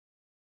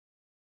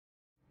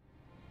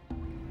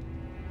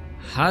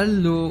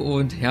Hallo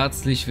und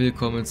herzlich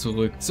willkommen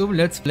zurück zum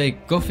Let's Play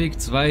Gothic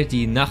 2,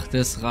 die Nacht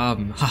des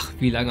Raben. Ach,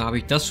 wie lange habe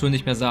ich das schon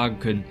nicht mehr sagen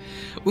können.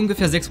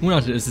 Ungefähr 6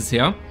 Monate ist es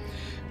her.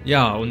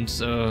 Ja, und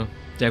der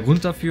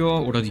Grund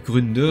dafür, oder die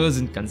Gründe,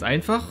 sind ganz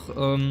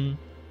einfach.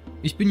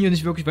 Ich bin hier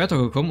nicht wirklich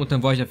weitergekommen und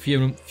dann war ich ja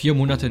vier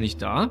Monate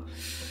nicht da.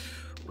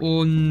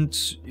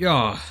 Und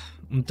ja,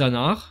 und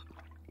danach,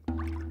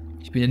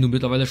 ich bin ja nun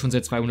mittlerweile schon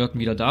seit 2 Monaten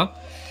wieder da,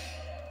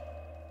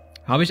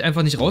 habe ich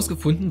einfach nicht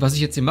rausgefunden, was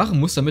ich jetzt hier machen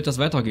muss, damit das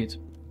weitergeht.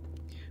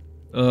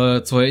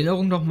 Zur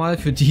Erinnerung nochmal,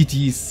 für die,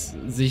 die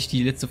sich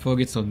die letzte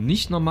Folge jetzt noch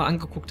nicht nochmal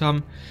angeguckt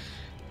haben.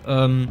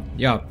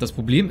 Ja, das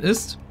Problem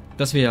ist,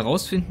 dass wir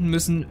herausfinden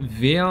müssen,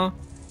 wer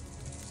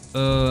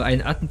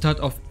ein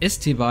Attentat auf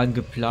Esteban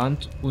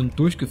geplant und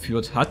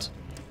durchgeführt hat.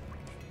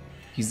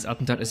 Dieses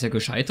Attentat ist ja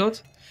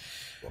gescheitert.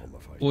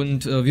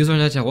 Und wir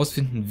sollen halt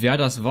herausfinden, wer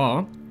das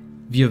war.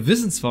 Wir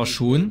wissen zwar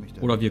schon,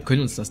 oder wir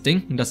können uns das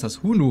denken, dass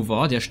das Huno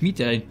war, der Schmied,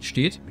 der da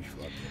steht,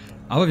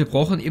 aber wir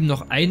brauchen eben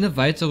noch eine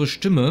weitere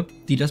Stimme,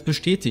 die das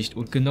bestätigt,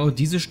 und genau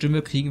diese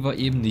Stimme kriegen wir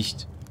eben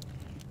nicht.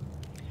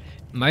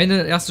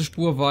 Meine erste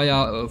Spur war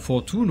ja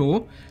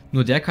Fortuno,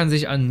 nur der kann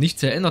sich an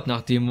nichts erinnern,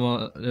 nachdem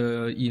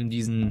wir ihm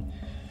diesen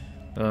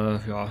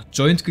ja,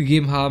 Joint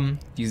gegeben haben,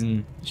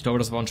 ich glaube,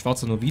 das war ein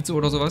schwarzer Novize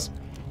oder sowas.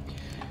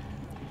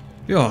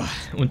 Ja,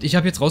 und ich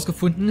habe jetzt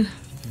rausgefunden,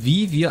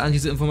 wie wir an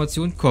diese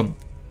Information kommen.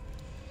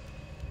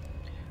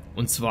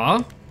 Und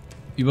zwar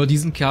über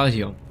diesen Kerl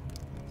hier.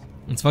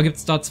 Und zwar gibt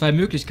es da 2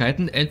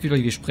 Möglichkeiten. Entweder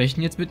wir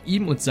sprechen jetzt mit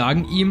ihm und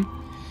sagen ihm,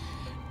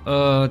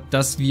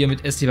 dass wir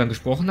mit Esteban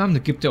gesprochen haben.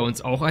 Dann gibt er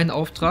uns auch einen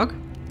Auftrag.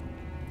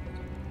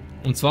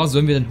 Und zwar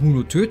sollen wir den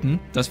Huno töten.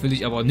 Das will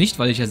ich aber nicht,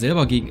 weil ich ja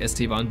selber gegen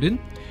Esteban bin.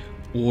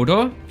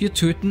 Oder wir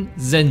töten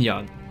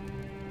Senjan.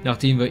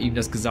 Nachdem wir ihm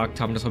das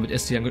gesagt haben, dass wir mit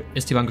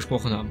Esteban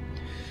gesprochen haben.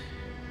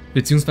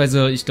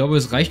 Beziehungsweise, ich glaube,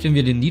 es reicht, wenn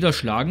wir den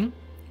niederschlagen.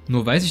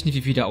 Nur weiß ich nicht,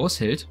 wie viel der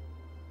aushält.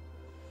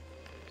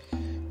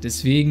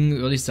 Deswegen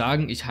würde ich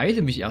sagen, ich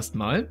heile mich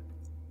erstmal.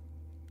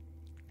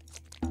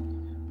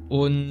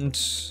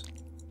 Und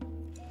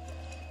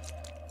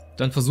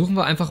dann versuchen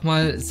wir einfach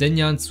mal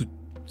Senjan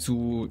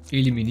zu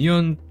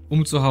eliminieren,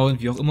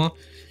 umzuhauen, wie auch immer.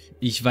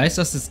 Ich weiß,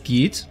 dass es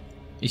geht.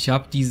 Ich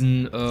habe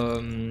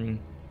diesen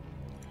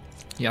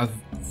ja,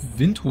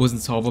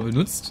 Windhosenzauber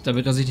benutzt,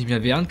 damit er sich nicht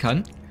mehr wehren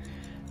kann.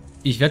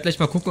 Ich werde gleich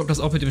mal gucken, ob das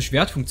auch mit dem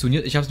Schwert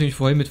funktioniert. Ich habe es nämlich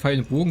vorhin mit Pfeil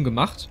und Bogen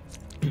gemacht.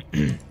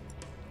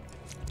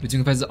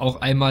 Beziehungsweise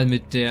auch einmal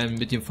mit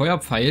dem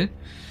Feuerpfeil.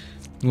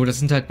 Nur das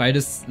sind halt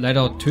beides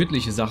leider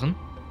tödliche Sachen.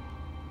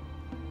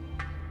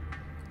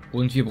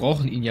 Und wir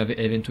brauchen ihn ja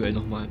eventuell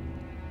nochmal.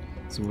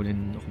 So, noch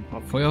ein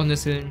paar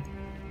Feuernesseln.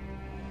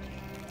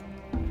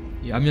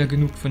 Wir haben ja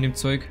genug von dem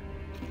Zeug.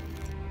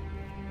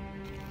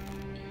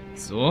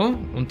 So,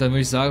 und dann würde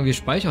ich sagen, wir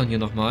speichern hier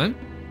nochmal.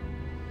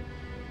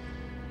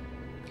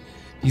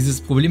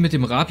 Dieses Problem mit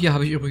dem Rapier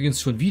habe ich übrigens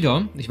schon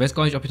wieder. Ich weiß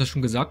gar nicht, ob ich das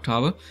schon gesagt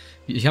habe.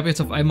 Ich habe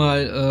jetzt auf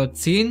einmal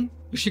 10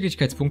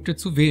 Geschicklichkeitspunkte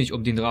zu wenig,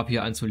 um den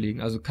Rapier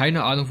anzulegen. Also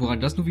keine Ahnung, woran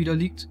das nun wieder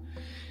liegt.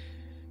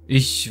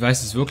 Ich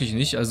weiß es wirklich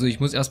nicht. Also ich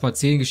muss erstmal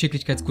 10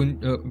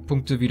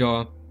 Geschicklichkeitspunkte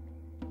wieder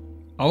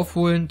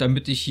aufholen,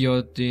 damit ich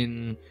hier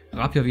den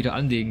Rapier wieder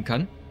anlegen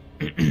kann.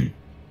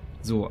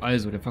 So,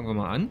 also, dann fangen wir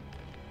mal an.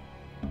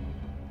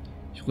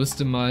 Ich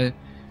rüste mal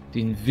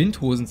den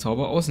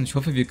Windhosenzauber aus und ich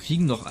hoffe, wir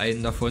kriegen noch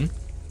einen davon.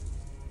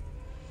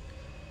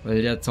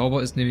 Weil der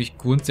Zauber ist nämlich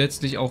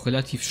grundsätzlich auch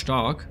relativ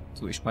stark.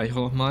 So, ich speichere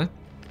auch mal.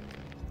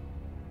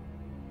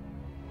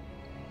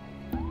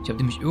 Ich habe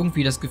nämlich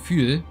irgendwie das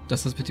Gefühl,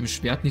 dass das mit dem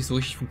Schwert nicht so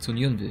richtig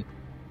funktionieren will.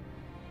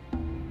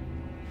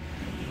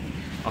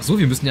 Ach so,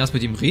 wir müssen erst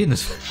mit ihm reden.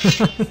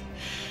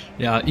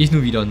 Ja, ich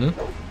nur wieder, ne?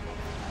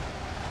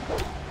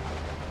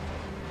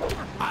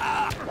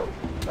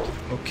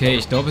 Okay,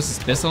 ich glaube, es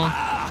ist besser.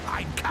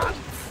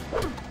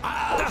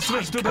 Das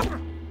wirst du.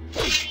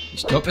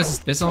 Ich glaube, es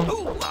ist besser,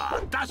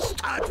 Das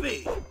tat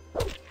weh.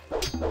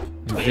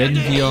 wenn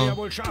wir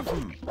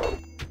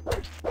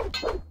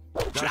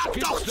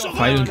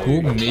Pfeil und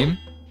Bogen nehmen,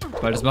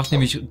 weil das macht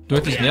nämlich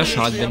deutlich mehr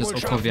Schaden, wenn es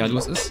Opfer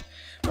wehrlos ist.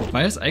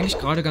 Wobei es eigentlich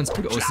gerade ganz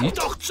gut aussieht.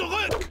 Schlag doch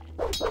zurück!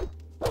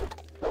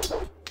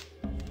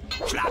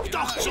 Schlag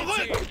doch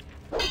zurück!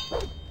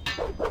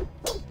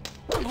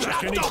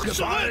 Schlag doch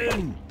zurück!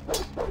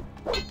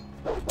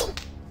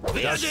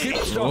 Das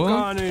gibt's doch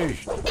gar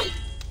nicht.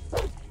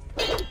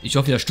 Ich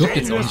hoffe, er stirbt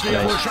jetzt auch nicht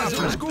gleich.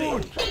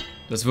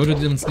 Das würde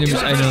uns nämlich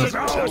eine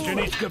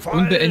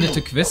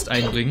unbeendete Quest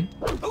einbringen.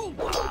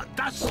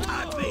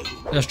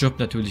 Er stirbt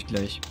natürlich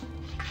gleich.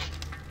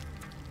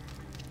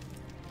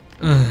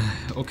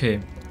 Okay.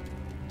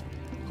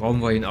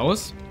 Rauben wir ihn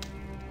aus.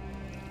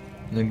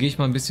 Und dann gehe ich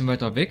mal ein bisschen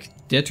weiter weg.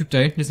 Der Typ da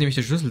hinten ist nämlich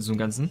der Schlüssel zum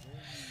Ganzen.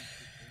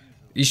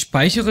 Ich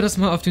speichere das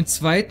mal auf den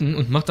zweiten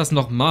und mache das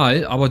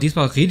nochmal, aber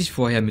diesmal rede ich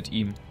vorher mit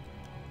ihm.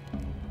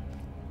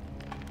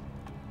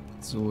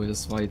 So,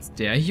 das war jetzt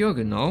der hier,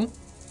 genau.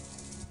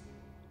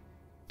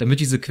 Damit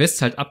diese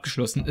Quest halt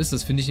abgeschlossen ist,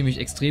 das finde ich nämlich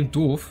extrem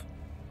doof.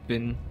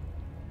 Du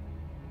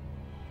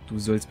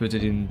sollst bitte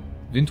den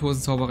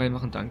Windhosenzauber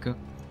reinmachen, danke.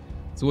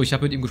 So, ich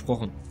habe mit ihm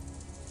gesprochen.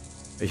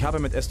 Ich habe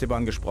mit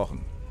Esteban gesprochen.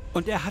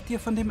 Und er hat dir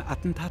von dem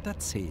Attentat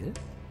erzählt?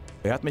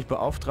 Er hat mich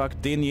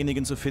beauftragt,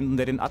 denjenigen zu finden,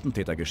 der den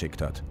Attentäter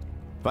geschickt hat.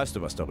 Weißt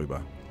du was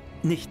darüber?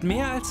 Nicht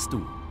mehr als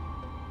du.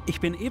 Ich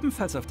bin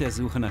ebenfalls auf der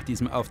Suche nach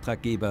diesem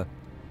Auftraggeber.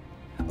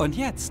 Und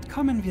jetzt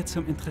kommen wir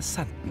zum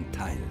interessanten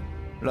Teil.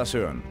 Lass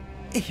hören.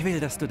 Ich will,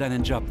 dass du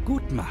deinen Job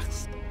gut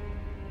machst.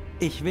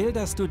 Ich will,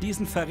 dass du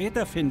diesen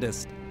Verräter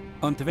findest.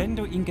 Und wenn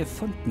du ihn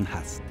gefunden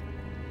hast,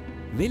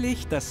 will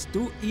ich, dass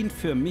du ihn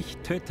für mich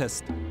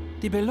tötest.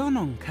 Die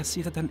Belohnung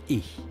kassiere dann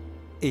ich.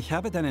 Ich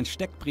habe deinen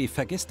Steckbrief,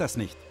 vergiss das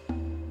nicht.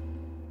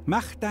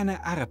 Mach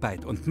deine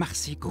Arbeit und mach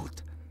sie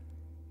gut.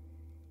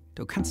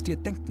 Du kannst dir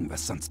denken,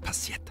 was sonst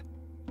passiert.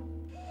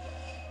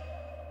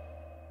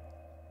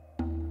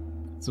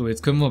 So,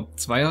 jetzt können wir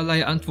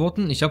zweierlei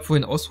antworten. Ich habe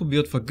vorhin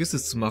ausprobiert, vergiss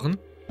es zu machen.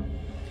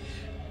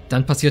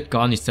 Dann passiert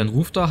gar nichts. Dann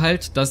ruft er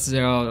halt, dass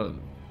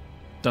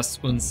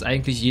uns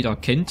eigentlich jeder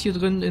kennt hier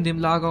drin in dem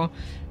Lager.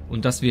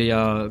 Und dass wir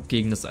ja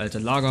gegen das alte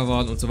Lager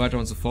waren und so weiter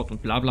und so fort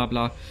und bla bla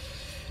bla.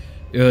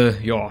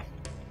 Ja.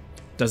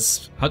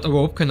 Das hat aber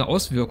überhaupt keine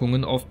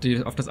Auswirkungen auf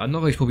das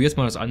andere. Ich probiere jetzt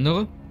mal das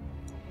andere.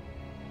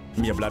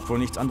 Mir bleibt wohl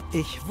nichts anderes.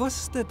 Ich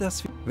wusste,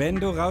 dass wenn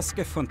du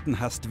rausgefunden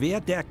hast, wer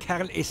der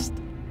Kerl ist,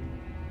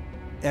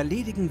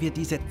 erledigen wir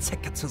diese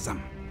Zecke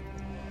zusammen.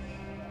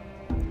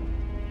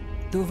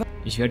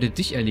 Ich werde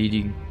dich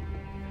erledigen.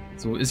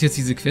 So, ist jetzt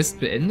diese Quest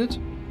beendet?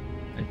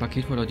 Ein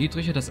Paket voller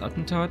Dietriche, das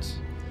Attentat.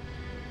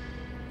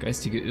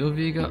 Geistige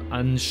Irrwege,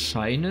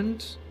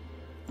 anscheinend.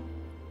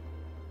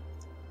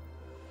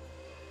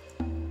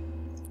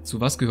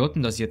 Zu was gehört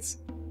denn das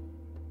jetzt?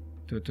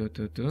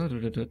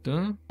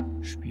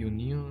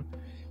 Spionier.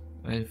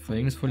 Eine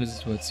verhängnisvolle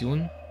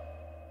Situation.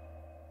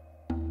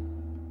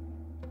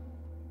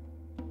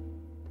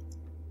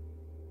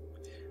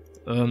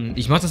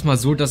 Ich mache das mal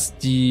so, dass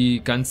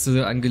die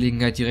ganze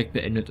Angelegenheit direkt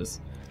beendet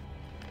ist.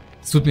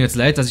 Es tut mir jetzt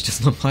leid, dass ich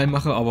das nochmal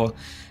mache, aber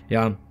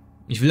ja,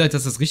 ich will halt,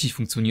 dass das richtig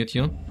funktioniert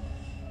hier.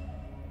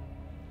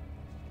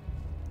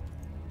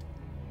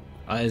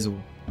 Also,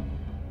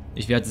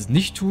 ich werde es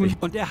nicht tun.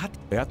 Und er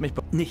hat mich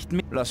nicht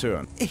mehr. Lass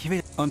hören. Ich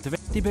will. Und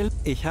die Bill.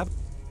 Ich habe.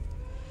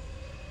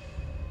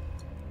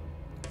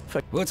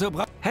 Wozu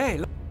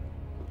hey!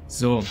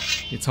 So,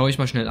 jetzt hau ich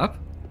mal schnell ab.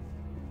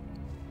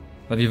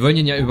 Weil wir wollen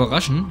ihn ja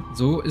überraschen.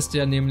 So ist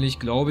er nämlich,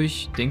 glaube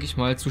ich, denke ich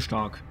mal, zu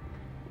stark.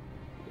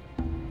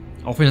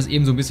 Auch wenn das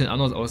eben so ein bisschen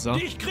anders aussah.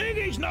 Dich kriege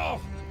ich noch!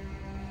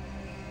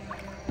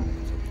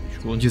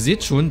 So, und ihr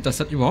seht schon, das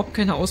hat überhaupt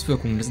keine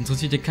Auswirkungen. Das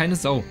interessiert hier keine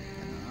Sau.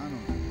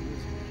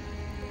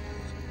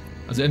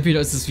 Also entweder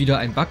ist es wieder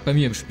ein Bug bei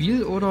mir im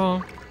Spiel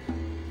oder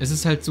es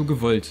ist halt so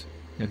gewollt.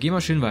 Ja, geh mal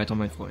schön weiter,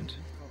 mein Freund.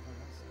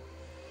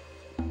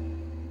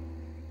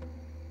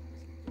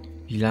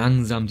 Wie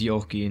langsam die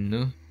auch gehen,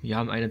 ne? Wir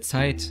haben eine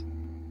Zeit.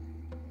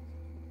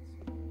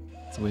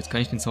 So, jetzt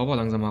kann ich den Zauber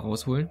langsam mal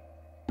rausholen.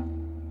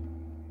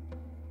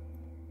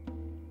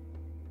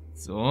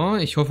 So,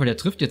 ich hoffe, der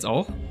trifft jetzt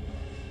auch.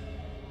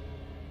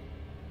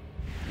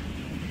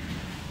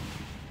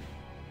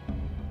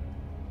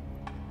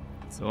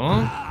 So.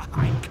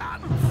 Ein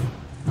Kampf.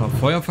 Ein paar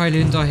Feuerpfeile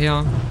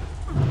hinterher.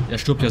 Der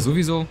stirbt ja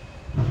sowieso.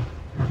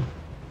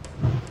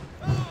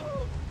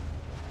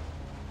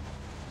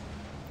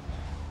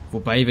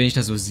 Wobei, wenn ich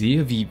das so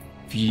sehe, wie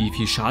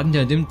viel Schaden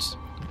der nimmt,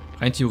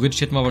 rein theoretisch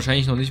hätten wir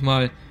wahrscheinlich noch nicht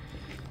mal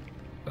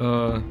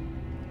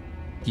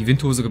die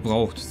Windhose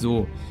gebraucht.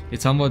 So,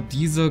 jetzt haben wir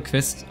diese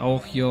Quest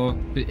auch hier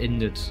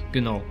beendet.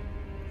 Genau.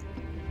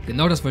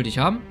 Genau das wollte ich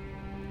haben.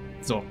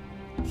 So.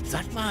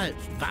 Sag mal,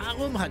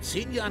 warum hat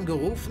Sinjan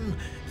gerufen?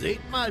 Seht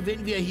mal,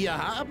 wen wir hier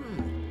haben.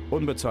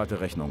 Unbezahlte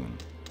Rechnungen.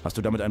 Hast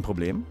du damit ein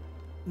Problem?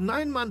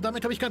 Nein, Mann,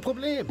 damit habe ich kein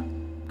Problem.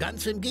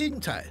 Ganz im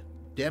Gegenteil.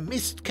 Der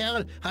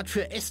Mistkerl hat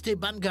für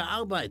Esteban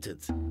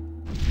gearbeitet.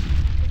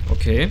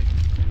 Okay.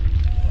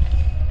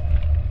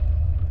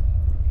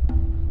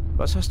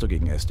 Was hast du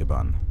gegen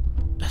Esteban?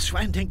 Das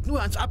Schwein denkt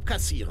nur ans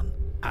Abkassieren.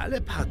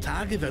 Alle paar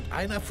Tage wird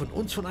einer von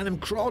uns von einem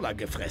Crawler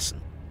gefressen.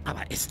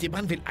 Aber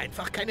Esteban will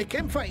einfach keine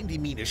Kämpfer in die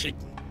Mine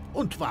schicken.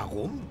 Und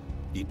warum?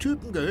 Die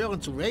Typen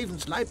gehören zu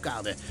Ravens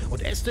Leibgarde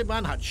und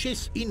Esteban hat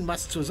Schiss, ihnen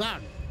was zu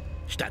sagen.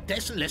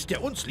 Stattdessen lässt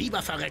er uns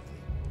lieber verrecken.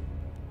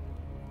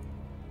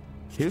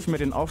 Hilf mir,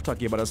 den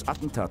Auftraggeber des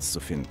Attentats zu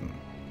finden.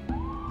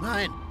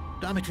 Nein,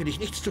 damit will ich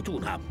nichts zu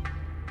tun haben.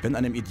 Wenn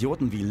einem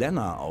Idioten wie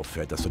Lennart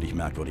auffällt, dass du dich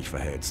merkwürdig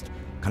verhältst,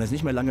 kann es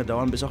nicht mehr lange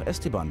dauern, bis auch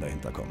Esteban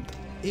dahinter kommt.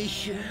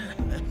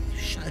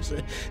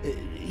 Scheiße.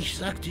 Ich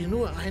sag dir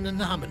nur einen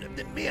Namen,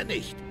 mehr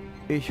nicht.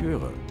 Ich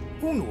höre.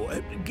 Huno,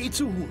 geh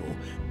zu Huno.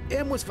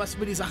 Er muss was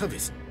über die Sache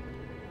wissen.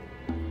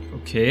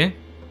 Okay.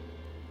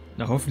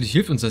 Na, hoffentlich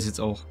hilft uns das jetzt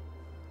auch.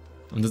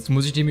 Und jetzt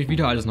muss ich nämlich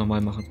wieder alles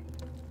nochmal machen.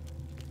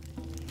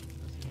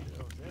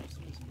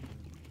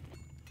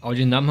 Aber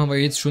den Namen haben wir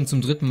jetzt schon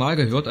zum 3. Mal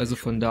gehört, also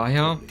von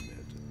daher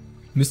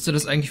müsste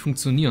das eigentlich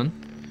funktionieren.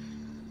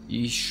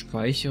 Ich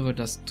speichere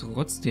das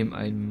trotzdem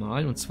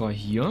einmal, und zwar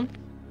hier.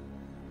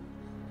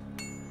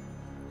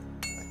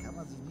 Da kann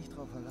man sich nicht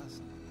drauf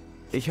verlassen.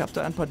 Ich habe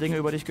da ein paar Dinge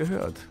über dich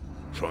gehört.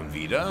 Schon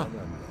wieder?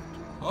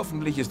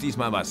 Hoffentlich ist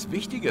diesmal was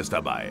Wichtiges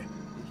dabei.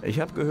 Ich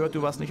habe gehört,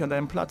 du warst nicht an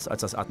deinem Platz,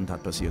 als das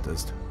Attentat passiert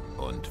ist.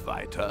 Und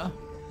weiter?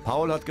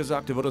 Paul hat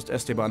gesagt, du würdest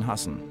Esteban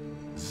hassen.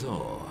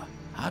 So,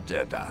 hat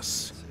er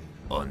das.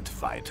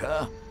 Und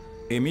weiter?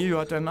 Emilio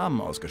hat deinen Namen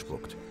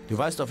ausgespuckt. Du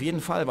weißt auf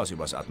jeden Fall was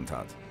übers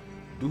Attentat.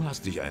 Du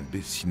hast dich ein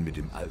bisschen mit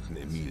dem alten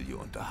Emilio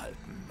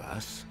unterhalten,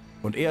 was?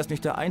 Und er ist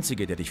nicht der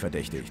Einzige, der dich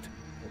verdächtigt.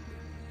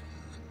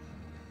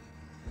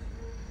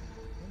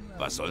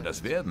 Was soll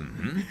das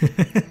werden,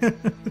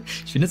 hm?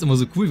 Ich finde es immer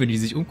so cool, wenn die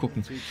sich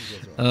umgucken.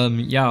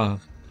 Ja.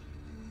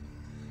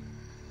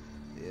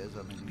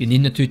 Wir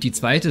nehmen natürlich die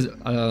zweite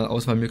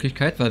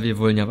Auswahlmöglichkeit, weil wir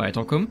wollen ja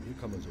weiterkommen.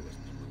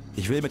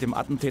 Ich will mit dem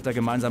Attentäter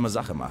gemeinsame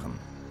Sache machen.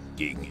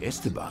 Gegen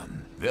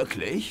Esteban?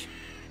 Wirklich?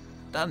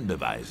 Dann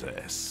beweise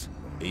es.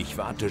 Ich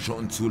warte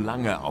schon zu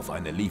lange auf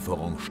eine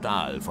Lieferung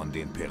Stahl von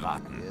den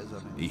Piraten.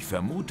 Ich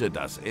vermute,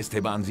 dass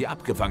Esteban sie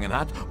abgefangen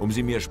hat, um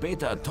sie mir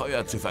später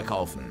teuer zu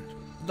verkaufen.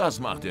 Das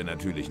macht er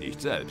natürlich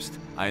nicht selbst.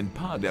 Ein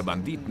paar der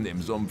Banditen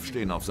im Sumpf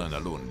stehen auf seiner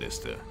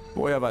Lohnliste.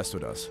 Woher weißt du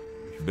das?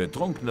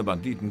 Betrunkene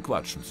Banditen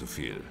quatschen zu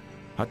viel.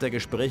 Hat der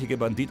gesprächige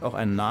Bandit auch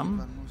einen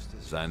Namen?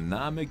 Sein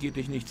Name geht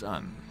dich nichts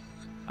an.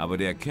 Aber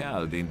der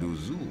Kerl, den du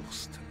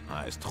suchst,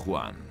 heißt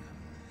Juan.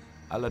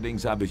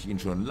 Allerdings habe ich ihn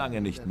schon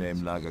lange nicht mehr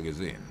im Lager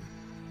gesehen.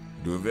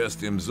 Du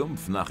wirst im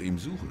Sumpf nach ihm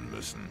suchen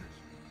müssen.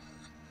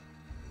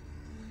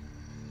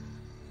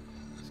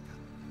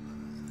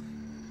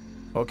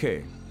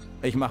 Okay,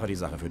 ich mache die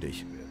Sache für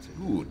dich.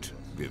 Gut,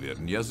 wir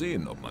werden ja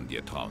sehen, ob man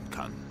dir trauen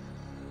kann.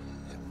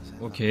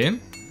 Okay.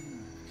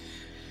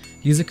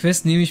 Diese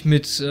Quest nehme ich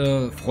mit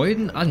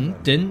Freuden an,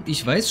 denn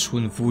ich weiß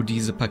schon, wo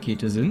diese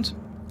Pakete sind.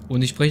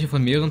 Und ich spreche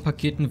von mehreren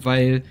Paketen,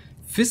 weil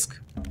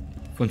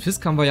von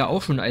Fisk haben wir ja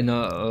auch schon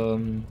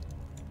eine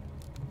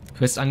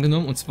Quest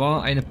angenommen. Und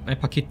zwar ein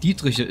Paket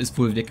Dietriche ist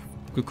wohl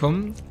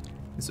weggekommen.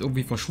 Ist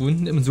irgendwie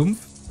verschwunden im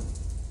Sumpf.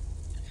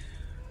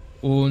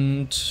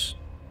 Und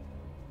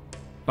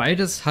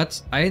beides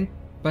hat ein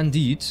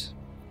Bandit.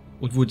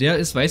 Und wo der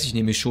ist, weiß ich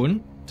nämlich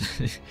schon.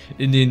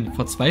 In den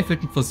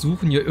verzweifelten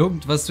Versuchen, hier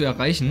irgendwas zu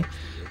erreichen,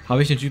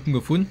 habe ich den Typen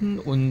gefunden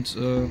und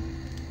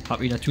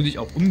habe ihn natürlich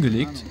auch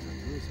umgelegt.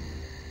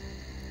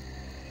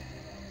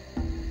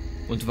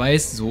 Und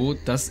weiß so,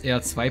 dass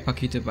er 2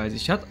 Pakete bei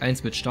sich hat.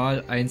 Eins mit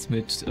Stahl, eins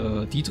mit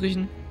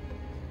Dietrichen.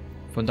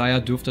 Von daher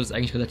dürfte das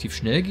eigentlich relativ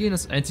schnell gehen.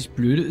 Das einzig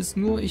Blöde ist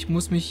nur, ich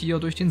muss mich hier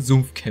durch den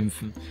Sumpf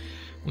kämpfen.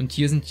 Und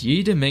hier sind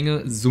jede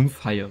Menge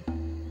Sumpfhaie.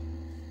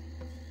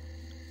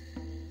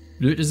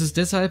 Blöd ist es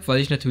deshalb, weil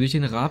ich natürlich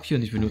den Rapier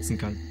nicht benutzen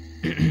kann.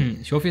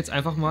 Ich hoffe jetzt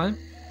einfach mal,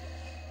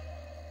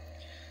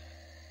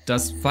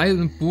 dass Pfeil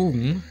und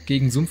Bogen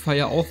gegen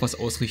Sumpfhaie auch was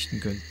ausrichten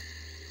können.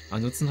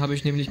 Ansonsten habe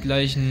ich nämlich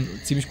gleich ein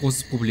ziemlich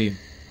großes Problem.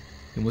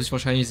 Hier muss ich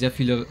wahrscheinlich sehr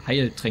viele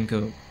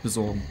Heiltränke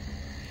besorgen.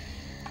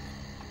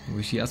 Dann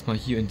muss ich hier erstmal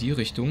hier in die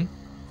Richtung.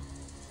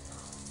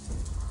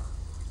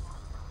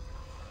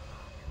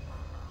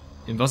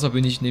 Im Wasser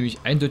bin ich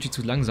nämlich eindeutig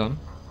zu langsam.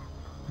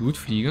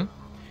 Blutfliege.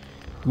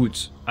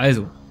 Gut,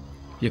 also.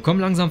 Wir kommen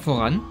langsam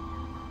voran.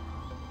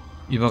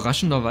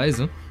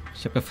 Überraschenderweise.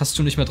 Ich habe ja fast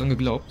schon nicht mehr dran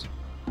geglaubt.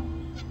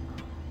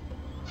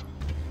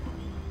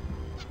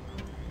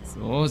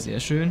 So,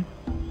 sehr schön.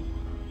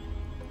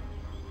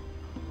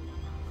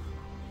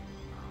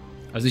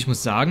 Also ich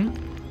muss sagen,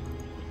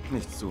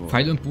 Nicht so.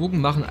 Pfeil und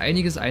Bogen machen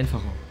einiges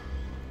einfacher.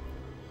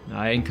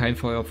 Nein, kein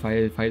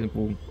Feuerpfeil, Pfeil und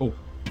Bogen. Oh,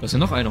 da ist ja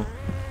noch einer.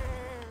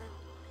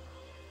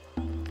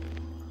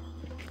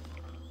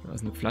 Da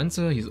ist eine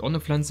Pflanze, hier ist auch eine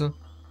Pflanze.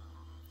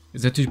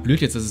 Ist natürlich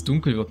blöd jetzt, dass es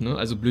dunkel wird, ne?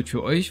 Also blöd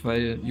für euch,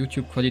 weil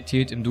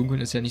YouTube-Qualität im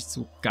Dunkeln ist ja nicht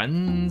so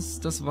ganz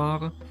das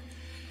Wahre.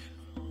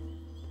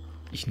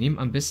 Ich nehme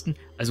am besten...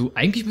 Also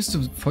eigentlich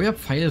müsste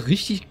Feuerpfeil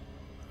richtig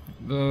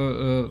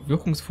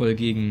wirkungsvoll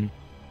gegen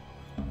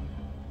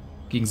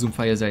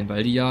Sumpfhaie sein,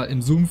 weil die ja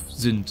im Sumpf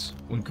sind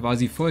und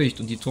quasi feucht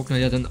und die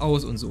trocknen ja dann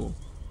aus und so.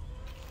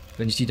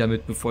 Wenn ich die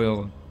damit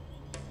befeuere.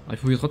 Aber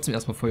ich probiere trotzdem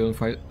erstmal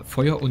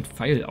Feuer und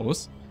Pfeil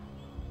aus.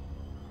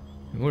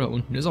 Oh, da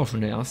unten ist auch schon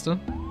der erste,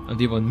 an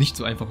dem wir nicht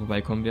so einfach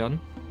vorbeikommen werden.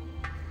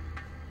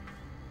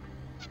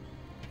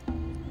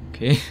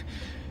 Okay.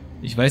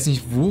 Ich weiß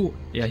nicht, wo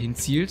er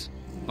hinzielt,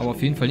 aber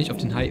auf jeden Fall nicht auf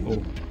den Hai. Oh.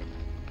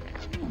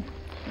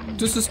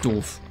 Das ist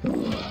doof.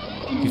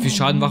 Wie viel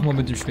Schaden machen wir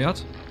mit dem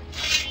Schwert?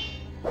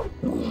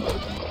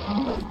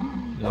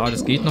 Ja,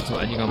 das geht noch so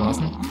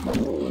einigermaßen.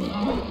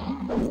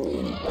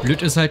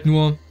 Blöd ist halt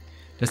nur,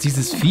 dass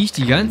dieses Viech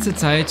die ganze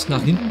Zeit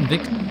nach hinten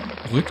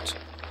wegrückt.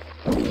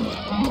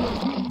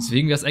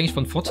 Deswegen wäre es eigentlich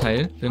von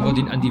Vorteil, wenn wir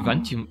den an die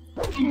Wand hier,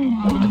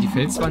 an die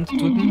Felswand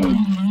drücken,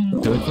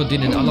 damit wir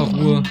den in aller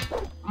Ruhe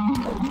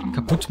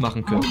kaputt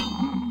machen können.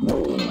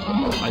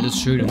 Alles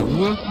schön in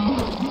Ruhe.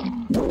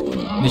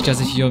 Nicht,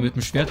 dass ich hier mit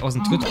dem Schwert aus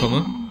dem Tritt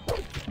komme.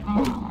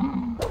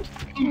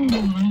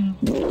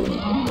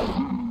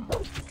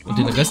 Und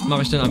den Rest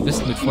mache ich dann am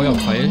besten mit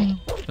Feuerpfeil.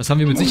 Das haben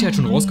wir mit Sicherheit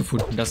schon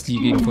rausgefunden, dass die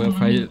gegen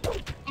Feuerpfeil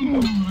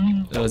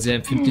sehr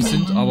empfindlich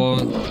sind,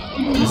 aber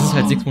es ist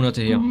halt 6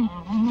 Monate her.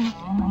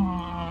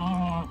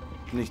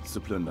 Nichts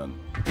zu plündern.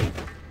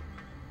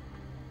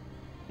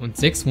 Und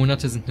 6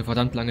 Monate sind eine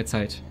verdammt lange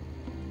Zeit.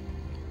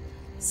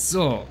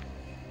 So.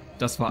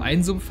 Das war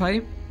ein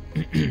Sumpfhai.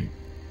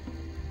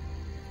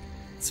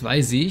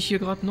 2 sehe ich hier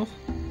gerade noch.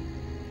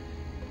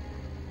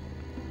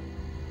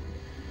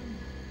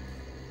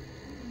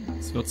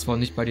 Es wird zwar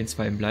nicht bei den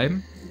 2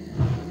 bleiben.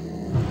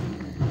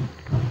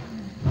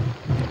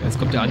 Jetzt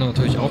kommt der andere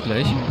natürlich auch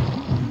gleich.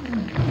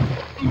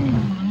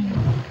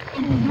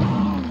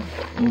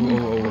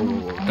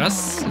 Oh,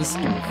 das ist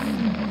doof.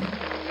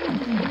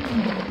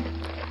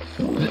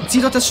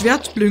 Zieh doch das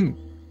Schwert, Blink!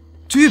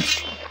 Typ!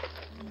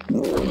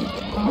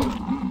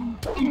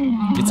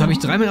 Jetzt habe ich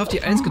 3-mal auf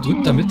die 1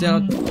 gedrückt, damit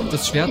der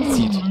das Schwert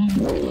zieht.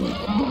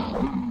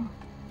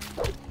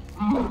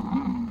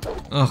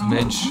 Ach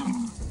Mensch.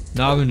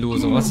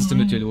 Namenlose, was ist denn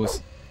mit dir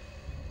los?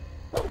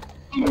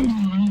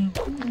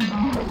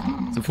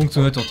 So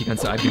funktioniert doch die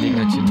ganze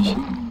Angelegenheit hier nicht.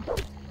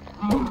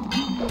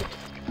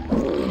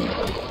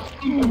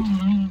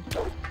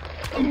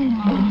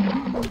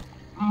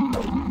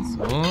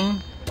 So.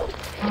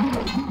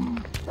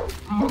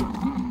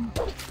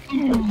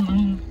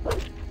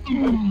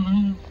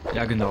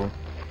 Ja, genau.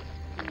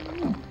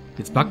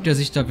 Jetzt backt er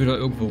sich da wieder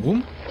irgendwo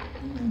rum.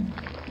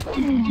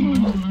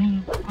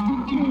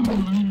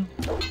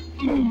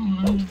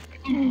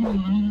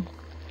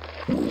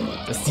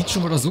 Das sieht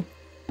schon wieder so...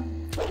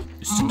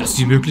 Ist denn das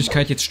die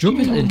Möglichkeit? Jetzt stirb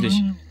ich endlich.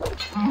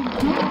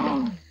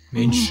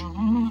 Mensch.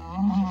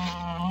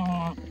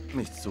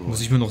 Nichts zu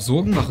Muss ich mir noch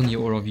Sorgen machen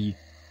hier, oder wie?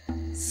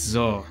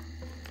 So.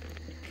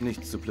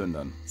 Nichts zu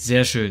plündern.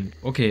 Sehr schön.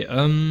 Okay,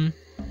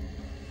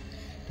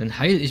 dann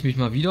heile ich mich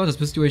mal wieder. Das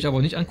müsst ihr euch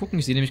aber nicht angucken.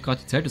 Ich sehe nämlich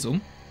gerade, die Zeit ist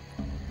um.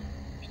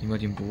 Ich nehme mal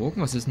den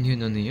Bogen. Was ist denn hier in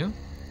der Nähe?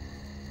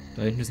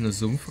 Da hinten ist eine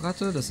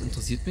Sumpfratte. Das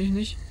interessiert mich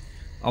nicht.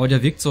 Aber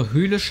der Weg zur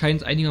Höhle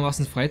scheint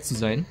einigermaßen frei zu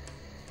sein.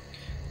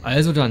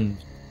 Also dann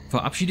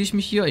verabschiede ich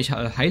mich hier. Ich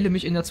heile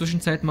mich in der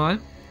Zwischenzeit mal.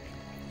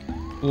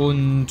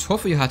 Und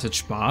hoffe, ihr hattet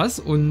Spaß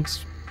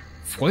und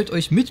freut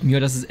euch mit mir,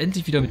 dass es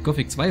endlich wieder mit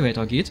Gothic 2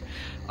 weitergeht.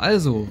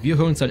 Also, wir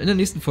hören uns dann in der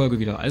nächsten Folge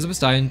wieder. Also bis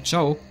dahin,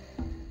 ciao.